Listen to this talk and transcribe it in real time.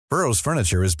Burrow's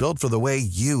furniture is built for the way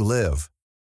you live.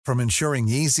 From ensuring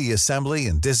easy assembly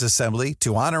and disassembly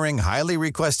to honoring highly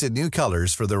requested new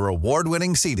colors for their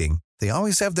award-winning seating, they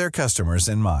always have their customers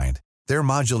in mind. Their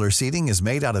modular seating is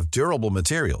made out of durable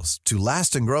materials to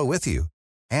last and grow with you.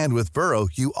 And with Burrow,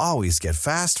 you always get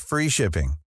fast, free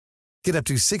shipping. Get up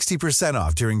to 60%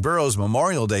 off during Burrow's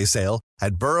Memorial Day sale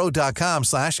at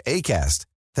burrow.com/ACAST.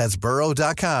 That's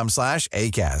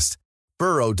burrow.com/ACAST.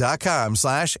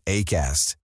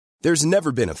 burrow.com/ACAST. There's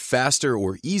never been a faster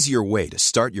or easier way to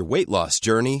start your weight loss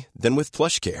journey than with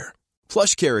PlushCare.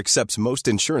 PlushCare accepts most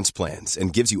insurance plans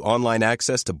and gives you online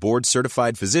access to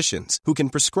board-certified physicians who can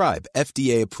prescribe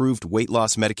FDA-approved weight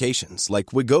loss medications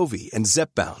like Wegovy and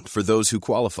Zepbound for those who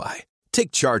qualify.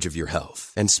 Take charge of your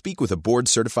health and speak with a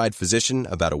board-certified physician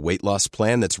about a weight loss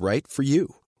plan that's right for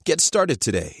you. Get started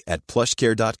today at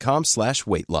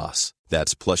plushcare.com/weight loss.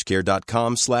 That's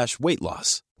plushcare.com/weight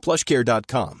loss.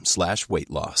 plushcare.com/weight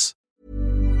loss.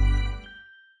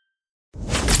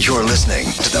 You're listening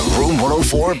to the Room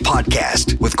 104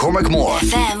 podcast with Cormac Moore.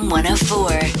 FM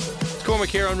 104. Cormac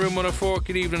here on Room 104.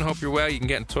 Good evening, hope you're well. You can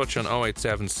get in touch on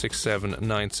 087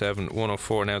 6797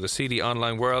 104. Now, the seedy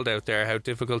online world out there, how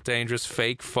difficult, dangerous,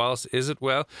 fake, false is it?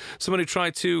 Well, somebody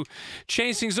tried to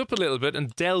change things up a little bit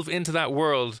and delve into that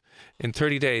world in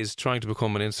 30 days, trying to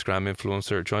become an Instagram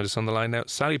influencer. Joined us on the line now.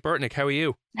 Sally Burtnick, how are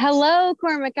you? Hello,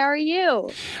 Cormac. How are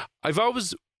you? I've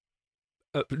always...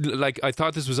 I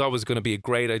thought this was always going to be a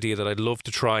great idea that I'd love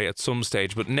to try at some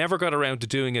stage, but never got around to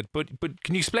doing it. But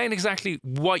can you explain exactly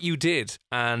what you did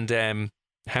and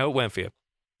how it went for you?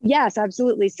 Yes,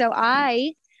 absolutely. So how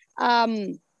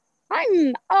would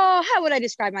I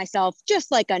describe myself?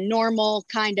 Just like a normal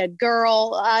kind of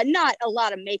girl, not a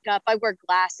lot of makeup. I wear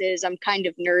glasses. I'm kind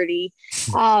of nerdy.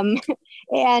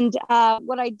 And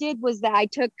what I did was that I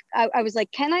was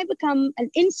like, can I become an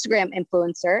Instagram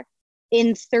influencer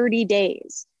in 30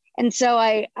 days? And so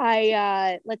I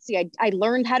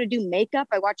learned how to do makeup.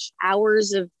 I watched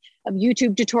hours of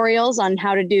YouTube tutorials on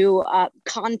how to do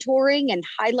contouring and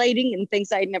highlighting and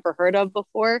things I'd never heard of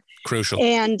before. Crucial.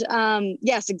 And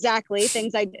yes, exactly.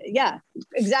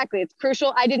 Exactly. It's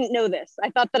crucial. I didn't know this.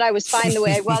 I thought that I was fine the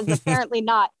way I was. Apparently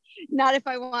not if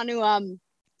I want to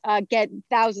get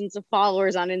thousands of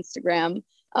followers on Instagram.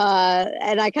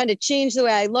 And I kind of changed the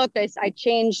way I looked. I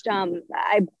changed,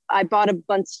 I bought a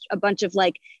bunch of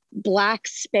like black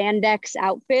spandex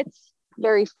outfits,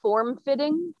 very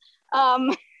form-fitting,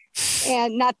 and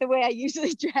not the way I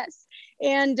usually dress.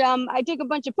 And I took a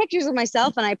bunch of pictures of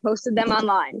myself and I posted them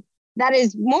online. That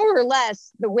is more or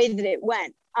less the way that it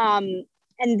went. And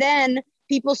then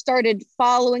people started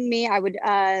following me. I would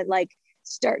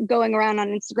start going around on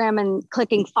Instagram and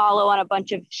clicking follow on a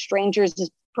bunch of strangers'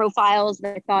 profiles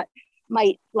that I thought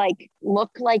might like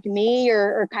look like me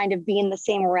or kind of be in the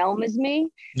same realm as me.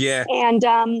 Yeah. And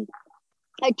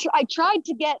I tried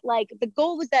to get the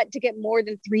goal was to get more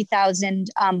than 3,000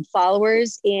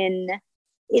 followers in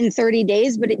 30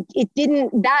 days, but it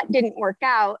didn't work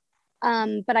out.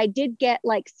 But I did get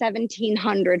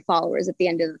 1,700 followers at the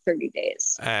end of the 30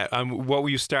 days. What were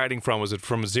you starting from? Was it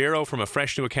from zero, from a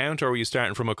fresh new account, or were you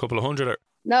starting from a couple of hundred?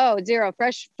 No, zero.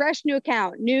 Fresh new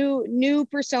account, new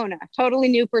persona, totally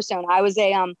new persona. I was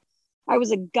a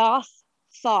goth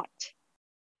thought.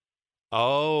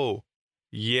 Oh,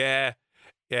 yeah.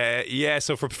 Yeah.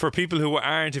 So for people who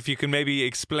aren't, if you can maybe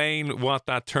explain what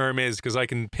that term is, because I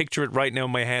can picture it right now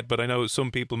in my head, but I know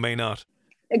some people may not.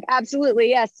 Absolutely,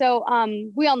 yes. So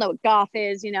we all know what goth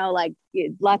is, like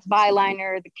lots of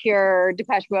eyeliner, The Cure,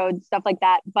 Depeche Mode, stuff like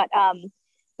that. But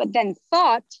then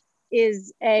thought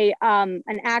is an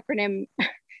acronym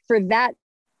for that.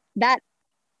 Can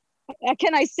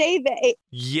I say that?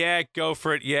 Yeah, go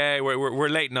for it. Yeah, we're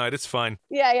late night. It's fine.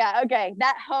 Yeah. Okay,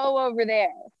 that hoe over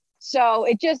there. So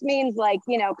it just means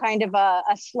kind of a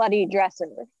slutty dresser.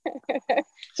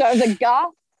 So I was a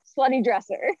goth slutty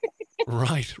dresser.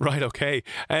 Right. Okay.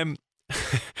 An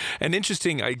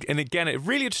interesting, and again, a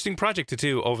really interesting project to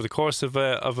do over the course of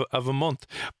a month.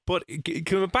 But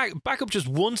can we back up just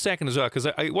 1 second as well, because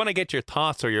I want to get your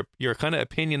thoughts or your kind of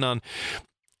opinion on.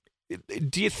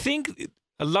 Do you think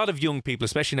a lot of young people,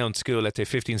 especially now in school, let's say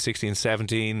 15, 16,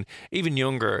 17, even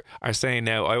younger, are saying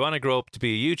now, I want to grow up to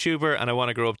be a YouTuber and I want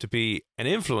to grow up to be an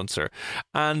influencer?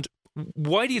 And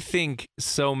why do you think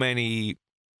so many,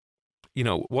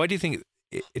 why do you think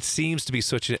it seems to be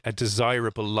such a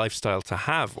desirable lifestyle to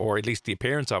have, or at least the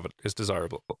appearance of it is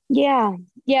desirable? Yeah.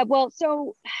 Well,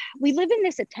 so we live in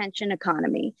this attention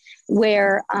economy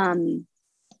where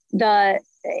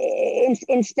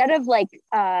instead of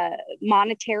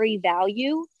monetary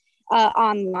value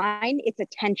online, it's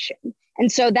attention. And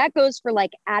so that goes for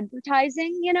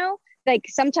advertising, like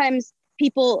sometimes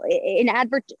people in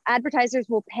advertisers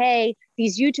will pay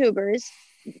these YouTubers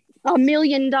 $1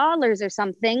 million or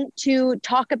something to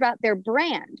talk about their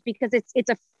brand, because it's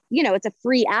a, you know, it's a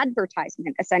free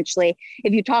advertisement essentially.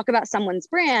 If you talk about someone's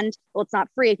brand, well, it's not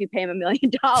free if you pay them $1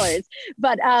 million,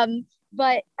 but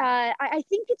I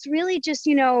think it's really just,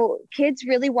 you know, kids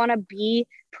really want to be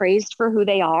praised for who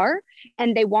they are,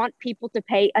 and they want people to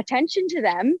pay attention to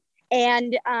them.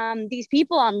 And these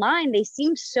people online, they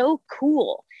seem so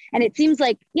cool, and it seems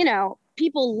like, you know,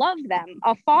 people love them.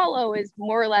 A follow is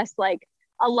more or less like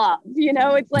a love, you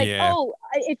know. It's like, oh,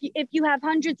 if you have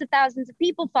hundreds of thousands of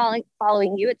people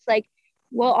following you, it's like,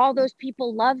 well, all those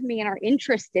people love me and are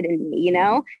interested in me, you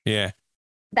know.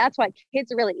 That's why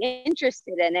kids are really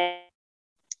interested in it.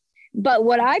 But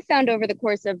what I found over the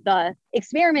course of the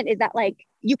experiment is that, like,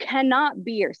 you cannot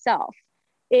be yourself.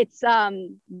 It's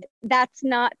that's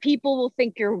not, people will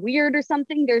think you're weird or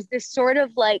something. There's this sort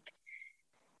of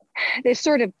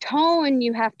tone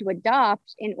you have to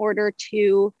adopt in order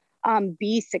to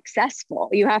be successful.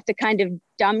 You have to kind of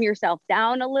dumb yourself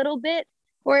down a little bit,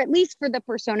 or at least for the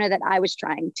persona that I was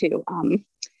trying to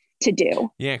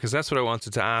do. Yeah, because that's what I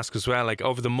wanted to ask as well. Like,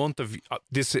 over the month of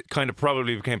this, it kind of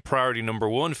probably became priority number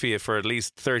one for you for at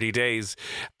least 30 days.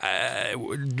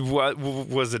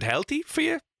 Was it healthy for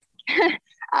you?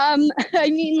 I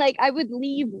mean, like, I would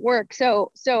leave work. So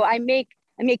I make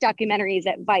documentaries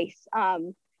at Vice.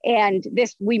 And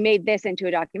we made this into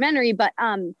a documentary, but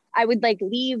I would like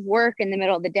leave work in the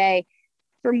middle of the day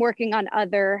from working on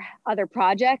other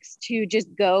projects to just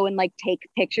go and like take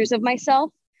pictures of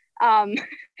myself. And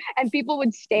people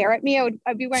would stare at me.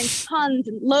 I'd be wearing tons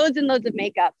and loads of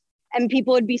makeup, and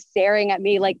people would be staring at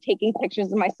me, like taking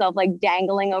pictures of myself, like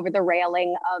dangling over the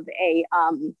railing of a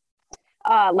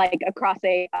like across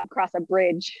a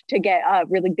bridge to get a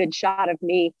really good shot of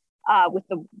me with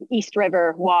the East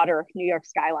River water, New York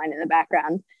skyline in the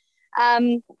background. I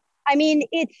mean,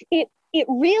 it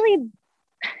really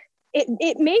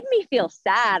made me feel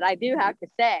sad. I do have to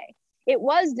say, it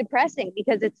was depressing,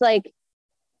 because it's like,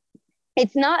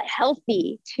 it's not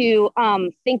healthy to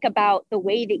think about the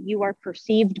way that you are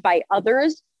perceived by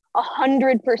others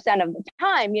 100% of the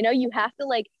time. You know, you have to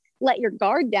like let your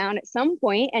guard down at some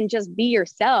point and just be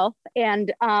yourself.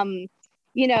 And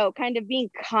you know, kind of being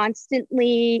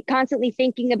constantly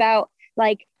thinking about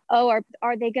like, oh,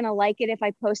 are they going to like it if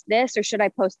I post this, or should I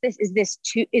post this? Is this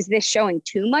showing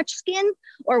too much skin,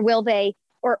 or will I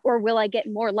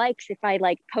get more likes if I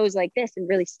like pose like this and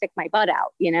really stick my butt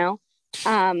out, you know?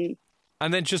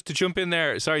 And then just to jump in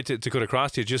there, sorry to cut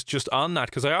across you, just on that,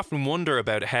 because I often wonder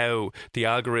about how the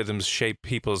algorithms shape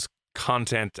people's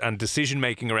content and decision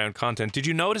making around content. Did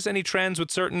you notice any trends with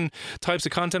certain types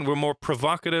of content were more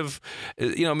provocative,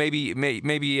 you know, maybe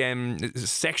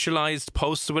sexualized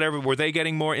posts or whatever? Were they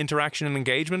getting more interaction and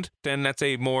engagement than, let's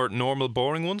say, more normal,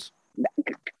 boring ones?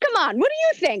 Come on, what do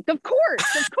you think? Of course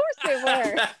they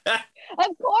were.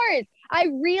 Of course. I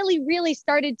really, really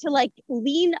started to like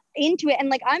lean into it. And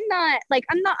like, I'm not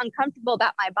uncomfortable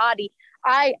about my body.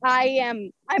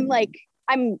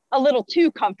 I'm a little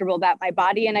too comfortable about my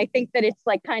body. And I think that it's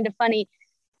like kind of funny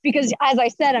because, as I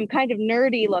said, I'm kind of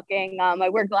nerdy looking. I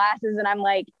wear glasses, and I'm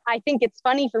like, I think it's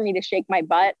funny for me to shake my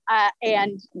butt.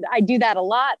 And I do that a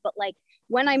lot. But like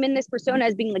when I'm in this persona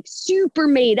as being like super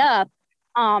made up,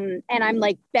 and I'm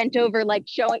like bent over, like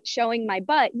showing my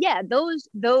butt. Yeah, those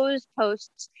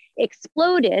posts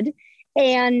exploded.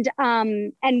 And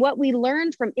what we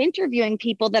learned from interviewing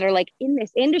people that are like in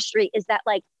this industry is that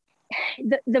like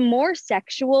the more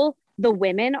sexual the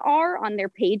women are on their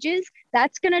pages,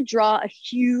 that's going to draw a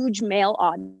huge male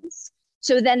audience.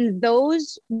 So then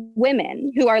those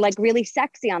women who are like really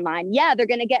sexy online, yeah, they're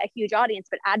going to get a huge audience,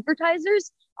 but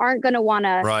advertisers aren't going to want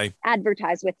to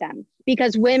advertise with them,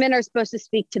 because women are supposed to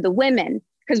speak to the women.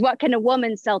 Because what can a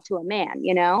woman sell to a man?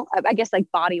 You know, I guess like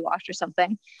body wash or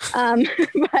something.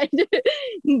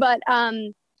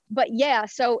 But yeah,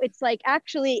 so it's like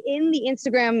actually in the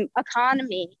Instagram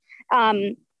economy,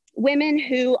 women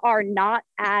who are not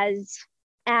as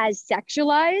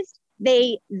sexualized,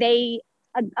 they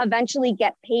eventually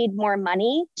get paid more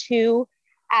money to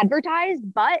advertise,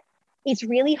 but it's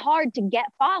really hard to get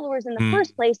followers in the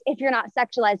first place if you're not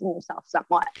sexualizing yourself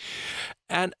somewhat.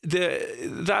 And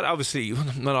that obviously,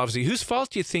 not obviously, whose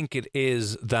fault do you think it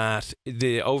is that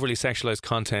the overly sexualized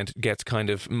content gets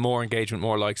kind of more engagement,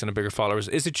 more likes, and a bigger followers?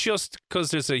 Is it just because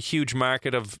there's a huge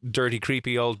market of dirty,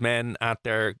 creepy old men at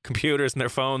their computers and their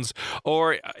phones?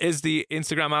 Or is the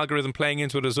Instagram algorithm playing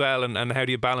into it as well? And how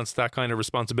do you balance that kind of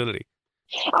responsibility?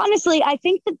 Honestly, I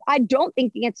don't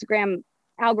think the Instagram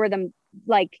algorithm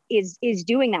like is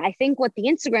doing that. I think what the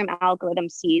Instagram algorithm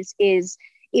sees is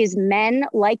is men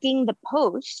liking the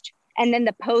post and then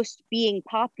the post being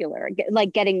popular,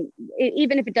 like getting,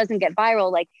 even if it doesn't get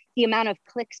viral, like the amount of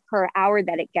clicks per hour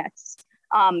that it gets,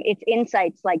 its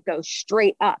insights like go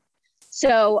straight up.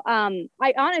 So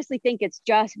I honestly think it's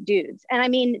just dudes. And I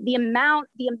mean, the amount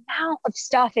of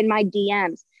stuff in my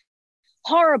DMs,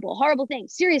 horrible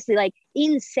things, seriously, like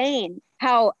insane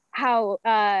how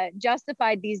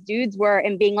justified these dudes were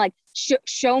in being like,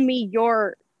 show me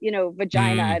your,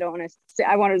 vagina. I don't want to say,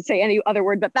 I wanted to say any other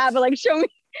word but that, but like, show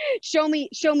me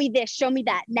this, show me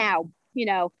that now,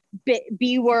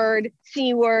 B word,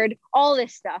 C word, all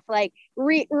this stuff, like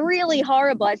really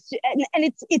horrible. And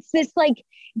it's this like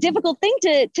difficult thing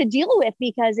to deal with,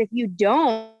 because if you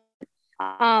don't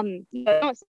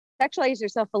sexualize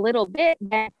yourself a little bit,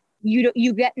 then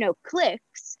you get no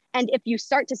clicks. And if you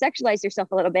start to sexualize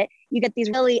yourself a little bit, you get these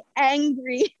really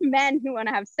angry men who want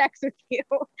to have sex with you.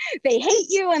 They hate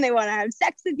you and they want to have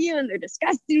sex with you, and they're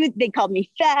disgusted. They called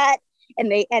me fat, and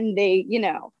they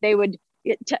they would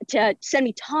to send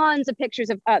me tons of pictures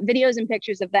of videos and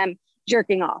pictures of them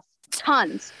jerking off.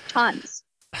 Tons.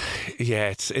 Yeah,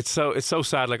 it's so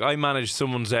sad. Like, I managed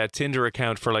someone's Tinder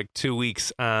account for like 2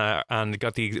 weeks, and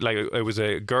got it was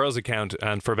a girl's account,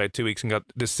 and for about 2 weeks, and got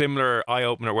the similar eye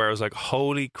opener where I was like,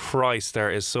 holy Christ, there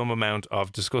is some amount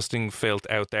of disgusting filth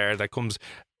out there that comes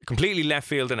completely left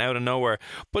field and out of nowhere.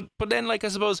 But then, like, I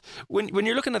suppose when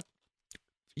you're looking at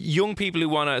young people who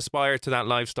want to aspire to that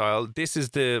lifestyle, this is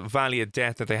the valley of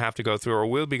death that they have to go through or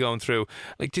will be going through.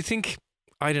 Like, do you think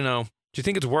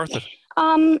it's worth it?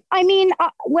 I mean,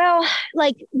 well,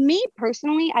 like me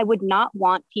personally, I would not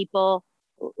want people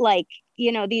like,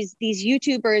 these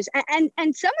YouTubers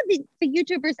and some of the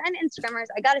YouTubers and Instagrammers,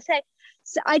 I gotta say,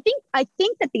 so I think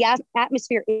that the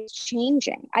atmosphere is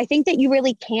changing. I think that you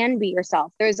really can be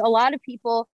yourself. There's a lot of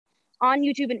people on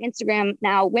YouTube and Instagram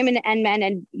now, women and men,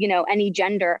 and any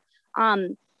gender.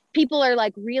 People are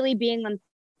like really being them.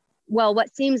 Well,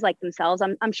 what seems like themselves.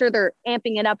 I'm sure they're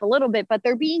amping it up a little bit, but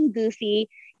they're being goofy,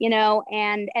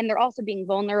 and they're also being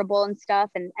vulnerable and stuff.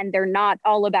 And they're not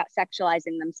all about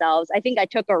sexualizing themselves. I think I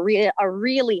took a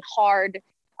really hard,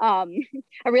 a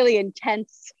really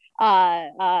intense,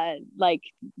 like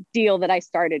deal that I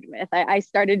started with. I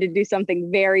started to do something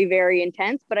very, very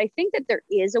intense, but I think that there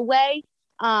is a way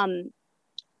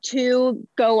to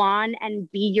go on and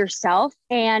be yourself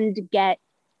and get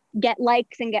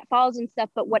likes and get follows and stuff.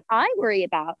 But what I worry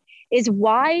about is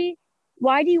why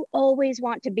do you always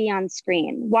want to be on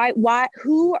screen? Why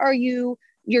who are you?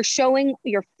 You're showing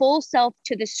your full self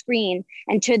to the screen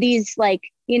and to these like,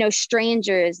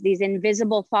 strangers, these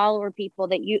invisible follower people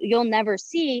that you'll never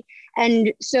see.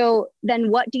 And so then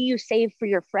what do you save for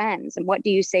your friends and what do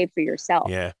you save for yourself?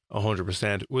 Yeah,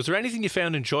 100%. Was there anything you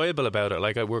found enjoyable about it?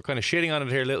 Like, we're kind of shitting on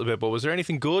it here a little bit, but was there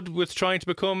anything good with trying to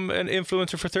become an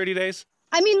influencer for 30 days?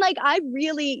 I mean, like,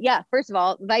 first of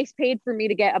all, Vice paid for me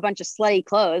to get a bunch of slutty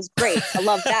clothes. Great. I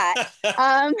love that.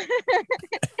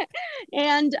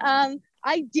 And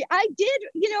I did,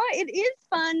 it is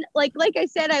fun. Like I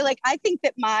said, I think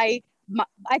that I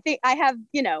think I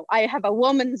have a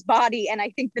woman's body, and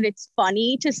I think that it's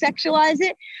funny to sexualize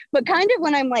it, but kind of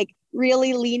when I'm like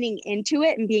really leaning into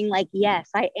it and being like, yes,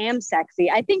 I am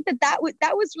sexy. I think that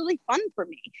was really fun for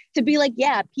me to be like,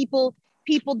 yeah, people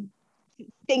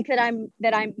think that I'm,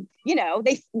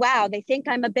 they think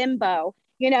I'm a bimbo,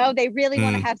 they really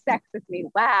want to have sex with me.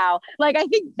 Wow. Like, I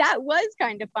think that was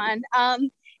kind of fun.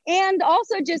 And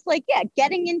also just like, yeah,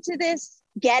 getting into this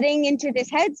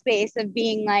headspace of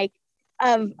being like,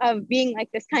 of being like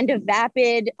this kind of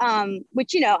vapid,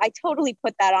 which, I totally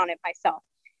put that on it myself.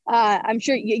 I'm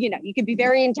sure, you could be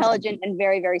very intelligent and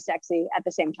very, very sexy at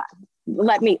the same time.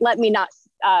 Let me not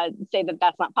say that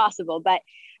that's not possible, but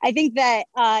I think that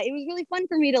it was really fun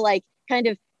for me to like kind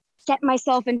of set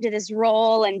myself into this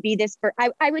role and be this.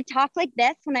 I would talk like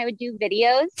this when I would do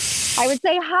videos. I would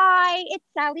say, "Hi, it's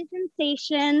Sally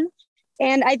Sensation,"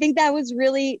 and I think that was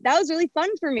really fun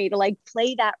for me to like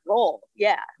play that role.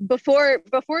 Yeah, before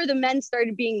the men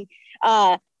started being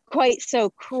quite so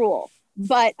cruel.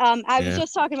 But I was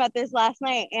just talking about this last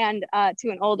night, and to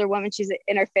an older woman, she's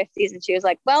in her 50s, and she was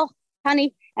like, "Well,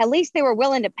 honey, at least they were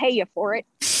willing to pay you for it."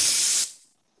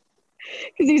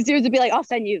 Because these dudes would be like, I'll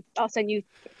send you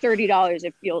 $30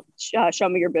 if you'll show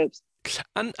me your boobs.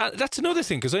 And that's another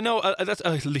thing, because I know that's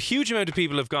a huge amount of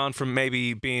people have gone from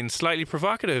maybe being slightly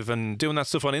provocative and doing that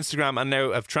stuff on Instagram, and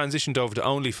now have transitioned over to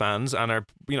OnlyFans and are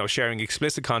sharing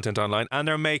explicit content online, and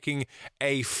they're making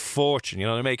a fortune.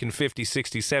 They're making 50,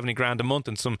 60, 70 grand a month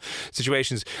in some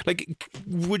situations. Like,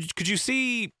 could you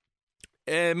see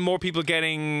more people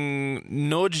getting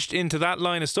nudged into that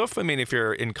line of stuff? I mean, if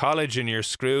you're in college and you're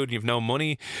screwed, you've no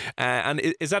money, and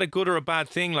is that a good or a bad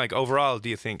thing, like overall, do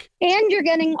you think? And you're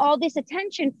getting all this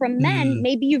attention from men.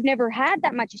 Maybe you've never had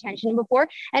that much attention before.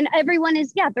 And everyone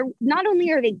is, they're not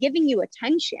only are they giving you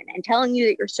attention and telling you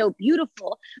that you're so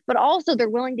beautiful, but also they're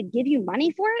willing to give you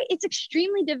money for it. It's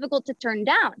extremely difficult to turn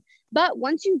down. But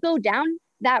once you go down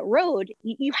that road,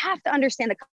 you have to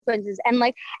understand the consequences. And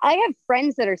like, I have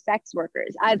friends that are sex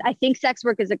workers. I think sex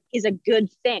work is a good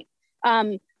thing.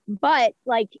 But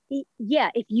like,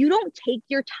 if you don't take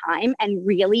your time and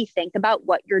really think about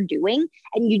what you're doing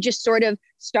and you just sort of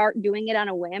start doing it on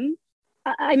a whim,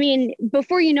 I mean,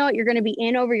 before you know it, you're going to be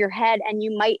in over your head and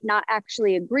you might not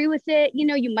actually agree with it. You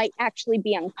know, you might actually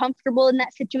be uncomfortable in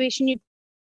that situation you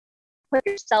put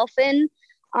yourself in.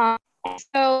 I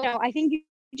think you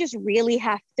just really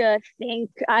have to think.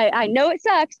 I know it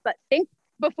sucks, but think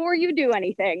before you do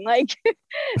anything. Like,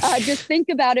 just think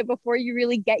about it before you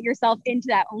really get yourself into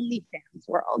that OnlyFans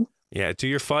world. Yeah, do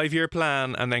your 5-year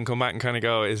plan and then come back and kind of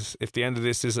go, if the end of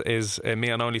this is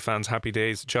me on OnlyFans, happy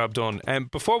days, job done.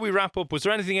 Before we wrap up, was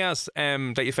there anything else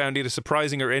that you found either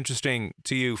surprising or interesting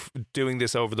to you doing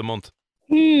this over the month?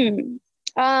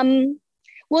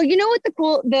 Well, you know what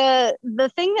the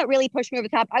thing that really pushed me over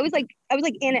the top, I was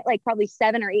in at like probably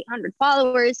 700 or 800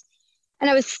 followers, and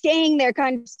I was staying there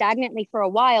kind of stagnantly for a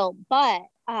while, but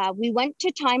we went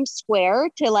to Times Square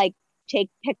to like take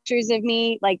pictures of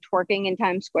me like twerking in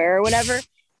Times Square or whatever.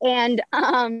 And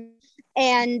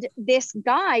this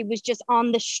guy was just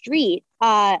on the street,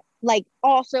 like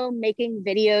also making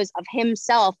videos of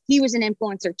himself. He was an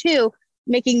influencer too,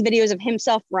 making videos of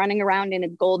himself running around in a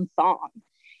gold thong.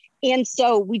 And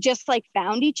so we just like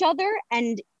found each other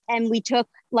and we took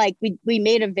like, we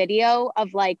made a video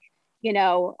of like, you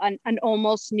know, an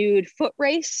almost nude foot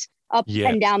race up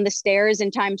and down the stairs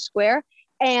in Times Square.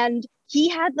 And he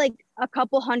had like a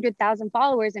couple 100,000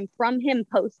 followers. And from him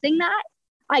posting that,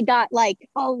 I got like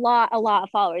a lot of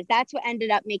followers. That's what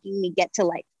ended up making me get to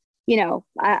like, you know,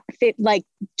 like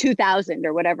 2,000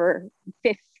 or whatever,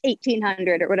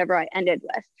 1,800 or whatever I ended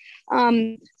with.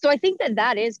 So I think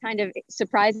that is kind of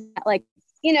surprising, like,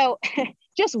 you know,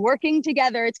 just working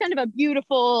together. It's kind of a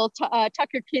beautiful tuck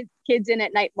your kids in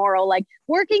at night moral, like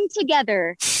working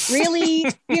together really,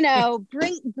 you know,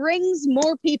 brings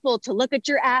more people to look at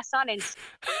your ass on Instagram.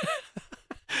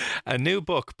 A new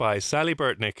book by Sally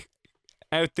Burtnick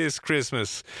out this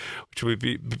Christmas, which would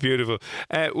be beautiful.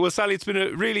 Well, Sally, it's been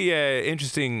a really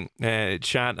interesting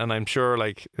chat, and I'm sure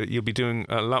like you'll be doing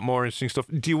a lot more interesting stuff.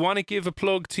 Do you want to give a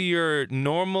plug to your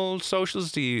normal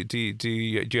socials? Do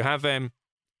you have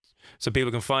so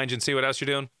people can find you and see what else you're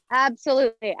doing?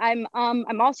 Absolutely. I'm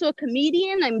also a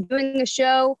comedian. I'm doing a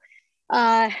show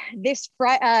this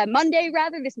Monday,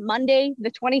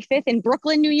 the 25th in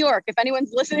Brooklyn, New York. If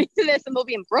anyone's listening to this, and we'll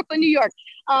be in Brooklyn, New York.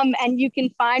 And you can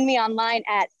find me online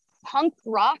at Punk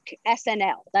Rock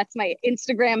SNL. That's my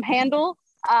Instagram handle.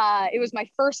 It was my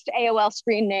first AOL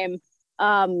screen name.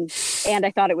 And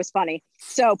I thought it was funny.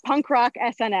 So Punk Rock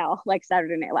SNL, like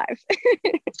Saturday Night Live.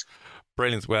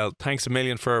 Brilliant. Well, thanks a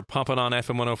million for popping on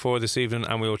FM 104 this evening,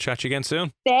 and we will chat you again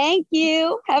soon. Thank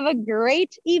you. Have a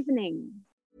great evening.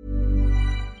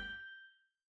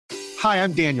 Hi,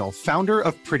 I'm Daniel, founder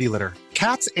of Pretty Litter.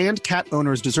 Cats and cat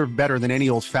owners deserve better than any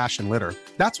old-fashioned litter.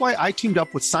 That's why I teamed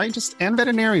up with scientists and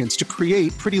veterinarians to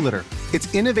create Pretty Litter.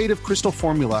 Its innovative crystal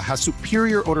formula has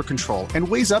superior odor control and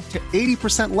weighs up to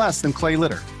 80% less than clay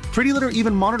litter. Pretty Litter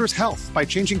even monitors health by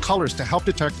changing colors to help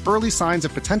detect early signs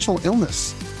of potential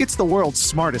illness. It's the world's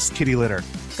smartest kitty litter.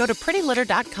 Go to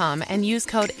prettylitter.com and use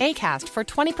code ACAST for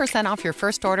 20% off your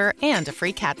first order and a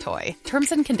free cat toy.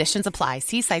 Terms and conditions apply.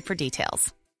 See site for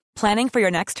details. Planning for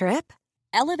your next trip?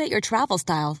 Elevate your travel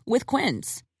style with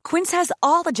Quince. Quince has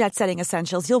all the jet-setting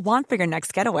essentials you'll want for your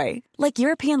next getaway, like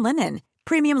European linen,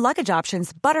 premium luggage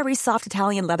options, buttery soft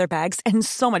Italian leather bags, and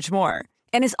so much more.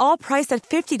 And is all priced at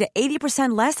 50 to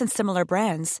 80% less than similar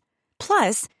brands.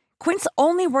 Plus, Quince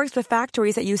only works with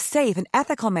factories that use safe and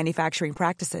ethical manufacturing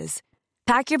practices.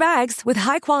 Pack your bags with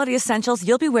high-quality essentials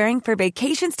you'll be wearing for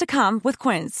vacations to come with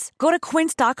Quince. Go to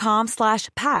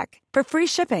quince.com/pack for free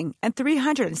shipping and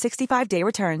 365-day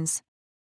returns.